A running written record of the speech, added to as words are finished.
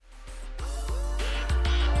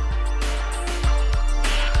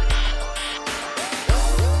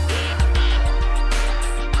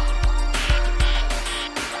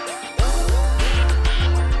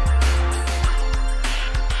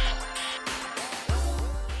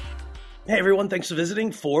Hey everyone, thanks for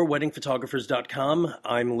visiting for weddingphotographers.com.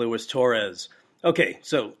 I'm Luis Torres. Okay,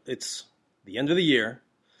 so it's the end of the year,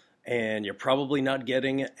 and you're probably not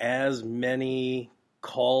getting as many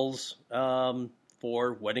calls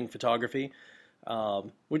for wedding photography,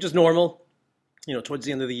 which is normal. You know, towards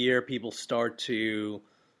the end of the year, people start to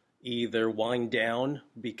either wind down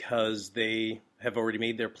because they have already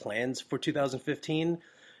made their plans for 2015,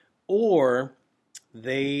 or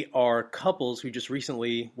they are couples who just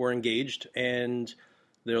recently were engaged and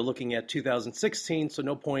they're looking at 2016, so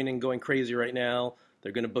no point in going crazy right now.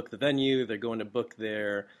 They're going to book the venue, they're going to book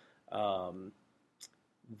um,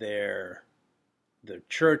 their their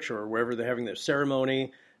church or wherever they're having their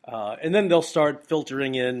ceremony, and then they'll start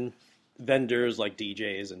filtering in vendors like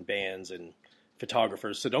DJs and bands and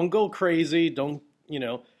photographers. So don't go crazy. Don't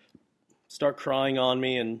start crying on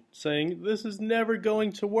me and saying this is never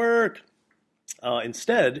going to work.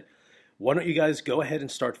 Instead, why don't you guys go ahead and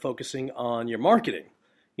start focusing on your marketing?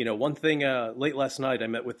 You know, one thing, late last night I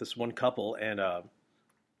met with this one couple, and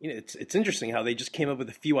it's interesting how they just came up with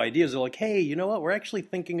a few ideas. They're like, hey, you know what? We're actually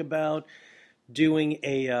thinking about doing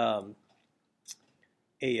a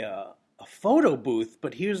photo booth,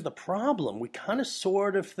 but here's the problem. We kind of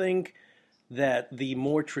sort of think that the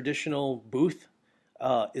more traditional booth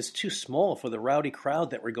is too small for the rowdy crowd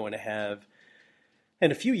that we're going to have.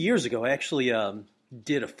 And a few years ago, I actually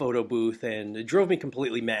did a photo booth, and it drove me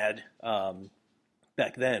completely mad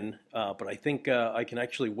back then. But I think I can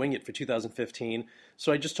actually wing it for 2015.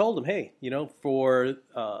 So I just told them, hey, in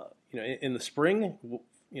the spring,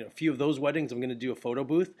 a few of those weddings, I'm going to do a photo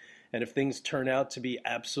booth. And if things turn out to be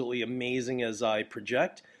absolutely amazing as I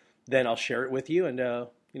project, then I'll share it with you, and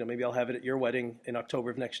maybe I'll have it at your wedding in October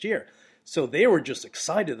of next year. So they were just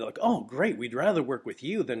excited. They're like, "Oh, great! We'd rather work with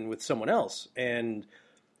you than with someone else." And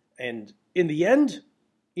in the end,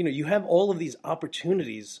 you have all of these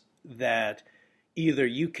opportunities that either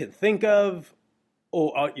you can think of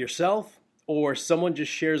or yourself, or someone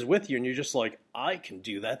just shares with you, and you're just like, "I can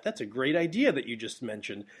do that. That's a great idea that you just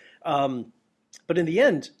mentioned." But in the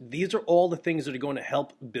end, these are all the things that are going to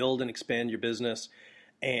help build and expand your business.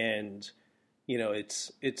 And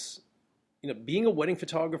it's being a wedding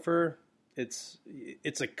photographer. It's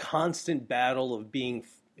a constant battle of being,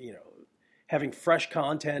 having fresh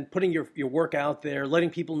content, putting your work out there,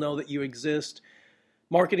 letting people know that you exist,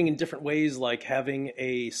 marketing in different ways, like having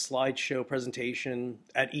a slideshow presentation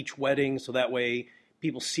at each wedding, so that way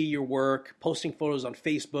people see your work, posting photos on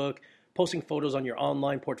Facebook, posting photos on your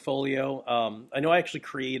online portfolio. I know I actually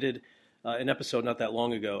created an episode not that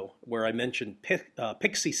long ago where I mentioned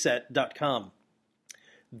pixieset.com.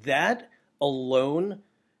 That alone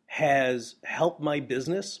has helped my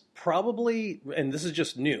business probably, and this is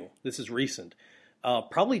just new, this is recent,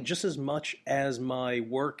 probably just as much as my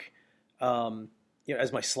work,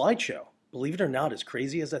 as my slideshow. Believe it or not, as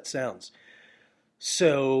crazy as that sounds.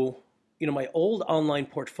 So, my old online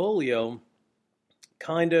portfolio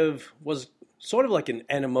kind of was sort of like an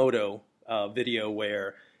Animoto video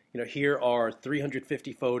where, here are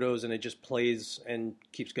 350 photos and it just plays and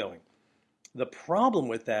keeps going. The problem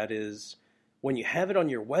with that is when you have it on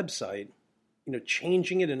your website,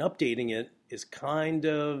 changing it and updating it is kind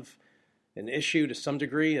of an issue to some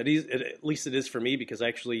degree. At least it is for me, because I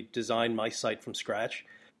actually designed my site from scratch.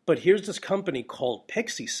 But here's this company called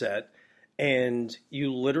Pixieset, and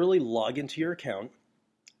you literally log into your account,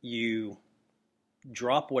 you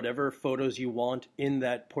drop whatever photos you want in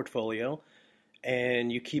that portfolio,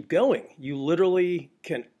 and you keep going. You literally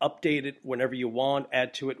can update it whenever you want,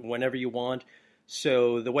 add to it whenever you want.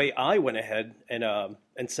 So the way I went ahead and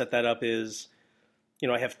set that up is,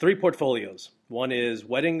 I have 3 portfolios. One is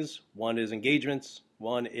weddings, one is engagements,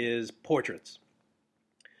 one is portraits.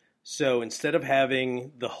 So instead of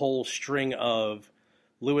having the whole string of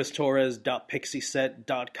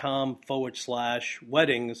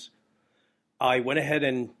luistorres.pixieset.com/weddings, I went ahead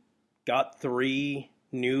and got 3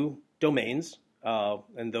 new domains,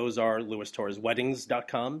 and those are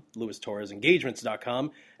luistorresweddings.com,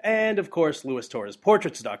 luistorresengagements.com, and of course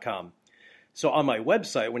luistorresportraits.com. So on my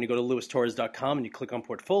website, when you go to luistorres.com and you click on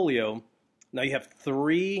portfolio, now you have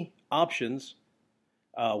 3 options: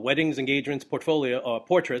 weddings, engagements, portfolio,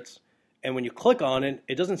 portraits. And when you click on it,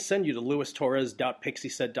 it doesn't send you to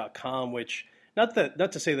luistorres.pixieset.com, which, not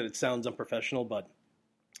to say that it sounds unprofessional, but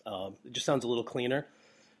it just sounds a little cleaner.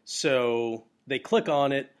 So they click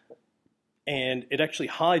on it, and it actually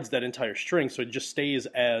hides that entire string, so it just stays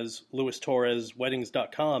as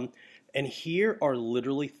luistorresweddings.com. And here are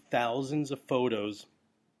literally thousands of photos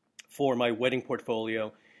for my wedding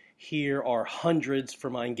portfolio. Here are hundreds for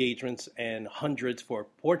my engagements and hundreds for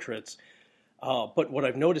portraits. But what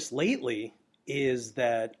I've noticed lately is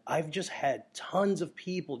that I've just had tons of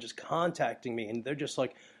people just contacting me, and they're just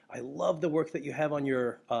like, I love the work that you have on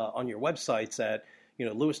your websites at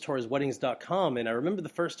lewistorresweddings.com. And I remember the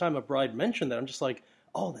first time a bride mentioned that, I'm just like,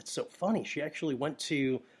 oh, that's so funny. She actually went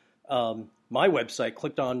to my website,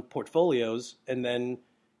 clicked on portfolios, and then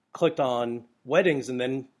clicked on weddings, and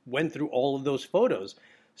then went through all of those photos.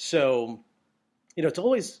 So,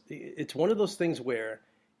 it's one of those things where,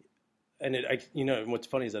 what's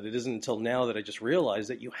funny is that it isn't until now that I just realized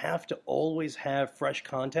that you have to always have fresh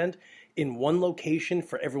content in one location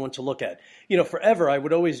for everyone to look at. Forever, I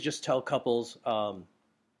would always just tell couples,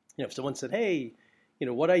 if someone said, hey,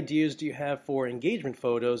 what ideas do you have for engagement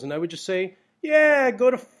photos? And I would just say, yeah,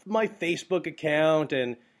 go to my Facebook account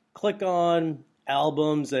and click on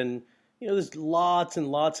albums, and there's lots and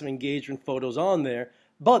lots of engagement photos on there.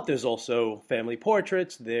 But there's also family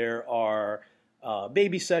portraits. There are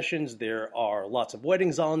baby sessions. There are lots of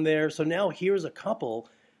weddings on there. So now here's a couple,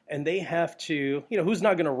 and they have to, who's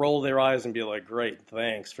not going to roll their eyes and be like, great,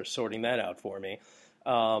 thanks for sorting that out for me.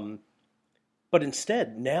 But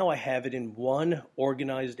instead, now I have it in one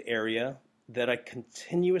organized area that I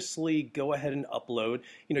continuously go ahead and upload.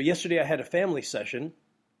 Yesterday I had a family session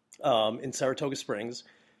in Saratoga Springs,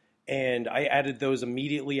 and I added those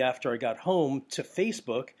immediately after I got home to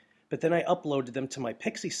Facebook, but then I uploaded them to my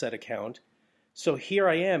Pixieset account. So here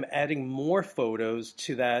I am adding more photos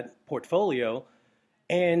to that portfolio.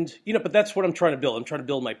 And, but that's what I'm trying to build. I'm trying to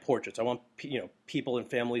build my portraits. I want, people and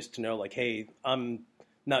families to know, like, hey, I'm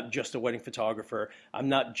not just a wedding photographer. I'm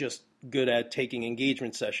not just good at taking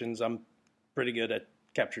engagement sessions. I'm pretty good at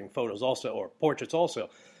capturing photos also, or portraits also.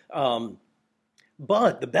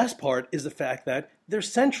 But the best part is the fact that they're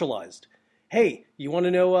centralized. Hey, you want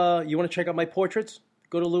to check out my portraits?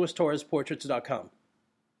 Go to lewistorresportraits.com.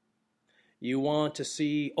 You want to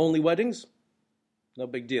see only weddings? No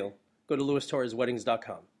big deal. Go to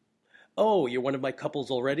lewistorresweddings.com. Oh, you're one of my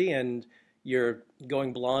couples already and you're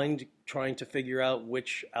going blind trying to figure out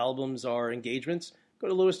which albums are engagements? Go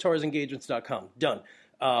to lewistorresengagements.com. Done.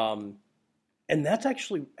 And that's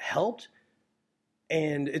actually helped.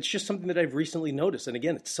 And it's just something that I've recently noticed. And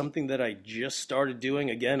again, it's something that I just started doing.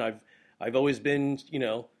 Again, I've always been,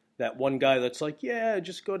 that one guy that's like, yeah,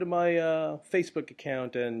 just go to my Facebook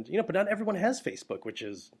account. And, but not everyone has Facebook, which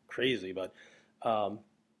is crazy. But some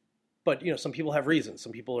people have reasons.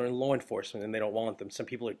 Some people are in law enforcement and they don't want them. Some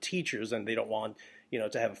people are teachers and they don't want,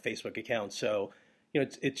 to have a Facebook account. So,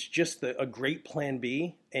 it's just a great plan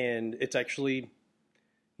B. And it's actually,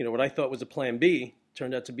 what I thought was a plan B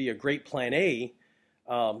turned out to be a great plan A.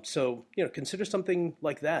 So, consider something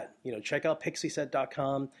like that. Check out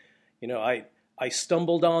pixieset.com. I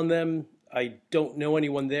stumbled on them. I don't know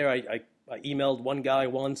anyone there. I emailed one guy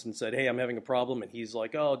once and said, hey, I'm having a problem. And he's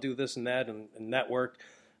like, oh, I'll do this and that. And that worked.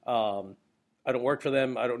 I don't work for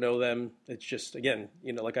them. I don't know them. It's just, again,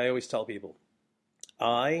 like I always tell people,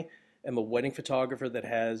 I am a wedding photographer that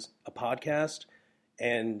has a podcast.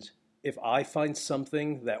 And if I find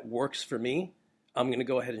something that works for me, I'm going to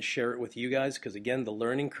go ahead and share it with you guys because, again, the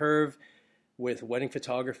learning curve with wedding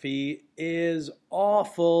photography is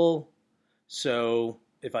awful. So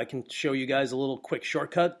if I can show you guys a little quick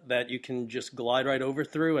shortcut that you can just glide right over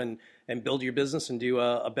through and build your business and do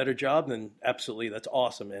a better job, then absolutely, that's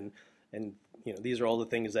awesome. And these are all the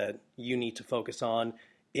things that you need to focus on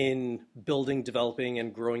in building, developing,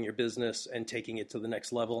 and growing your business and taking it to the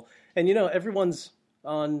next level. And, everyone's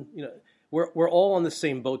on, we're all on the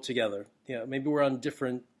same boat together. Maybe we're on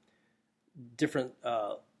different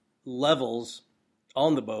levels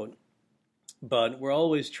on the boat, but we're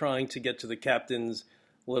always trying to get to the captain's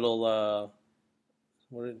little, I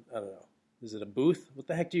don't know, is it a booth? What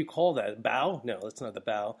the heck do you call that? Bow? No, that's not the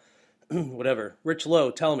bow. Whatever. Rich Lowe,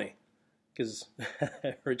 tell me, because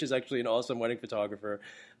Rich is actually an awesome wedding photographer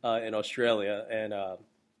in Australia, and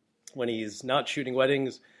when he's not shooting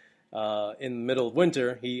weddings, in the middle of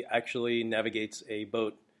winter, he actually navigates a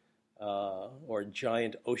boat or a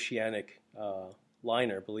giant oceanic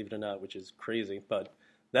liner, believe it or not, which is crazy, but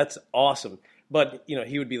that's awesome. But,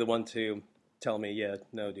 he would be the one to tell me, yeah,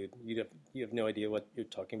 no, dude, you have no idea what you're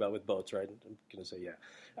talking about with boats, right? I'm going to say,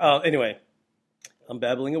 yeah. Anyway, I'm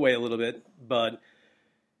babbling away a little bit, but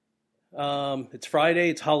it's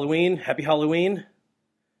Friday, it's Halloween, happy Halloween,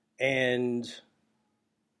 and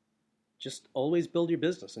just always build your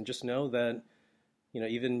business and just know that,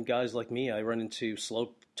 even guys like me, I run into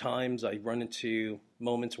slow times. I run into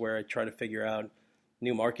moments where I try to figure out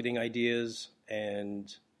new marketing ideas,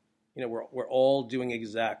 and, we're all doing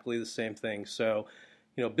exactly the same thing. So,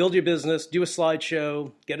 build your business, do a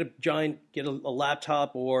slideshow, get a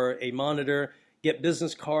laptop or a monitor, Get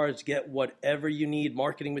business cards, get whatever you need,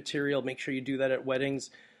 marketing material. Make sure you do that at weddings.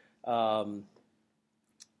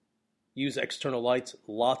 Use external lights,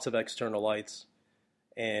 lots of external lights.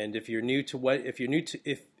 And if you're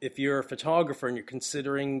if you're a photographer and you're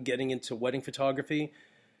considering getting into wedding photography,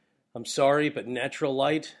 I'm sorry, but natural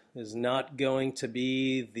light is not going to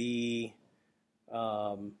be the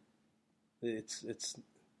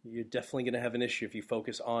you're definitely going to have an issue if you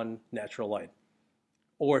focus on natural light.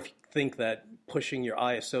 Or if you think that pushing your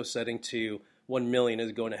ISO setting to 1 million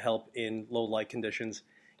is going to help in low light conditions,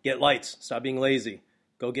 get lights. Stop being lazy.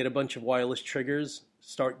 Go get a bunch of wireless triggers.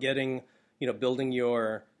 Start getting, building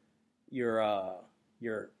your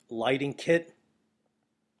lighting kit.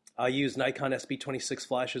 I use Nikon SB26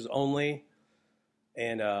 flashes only,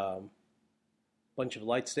 and a bunch of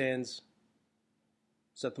light stands.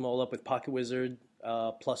 Set them all up with Pocket Wizard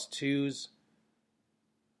 +2s,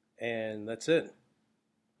 and that's it.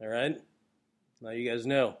 All right? Now you guys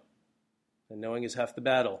know. And knowing is half the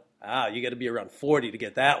battle. You got to be around 40 to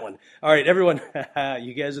get that one. All right, everyone,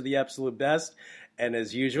 you guys are the absolute best. And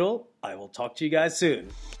as usual, I will talk to you guys soon.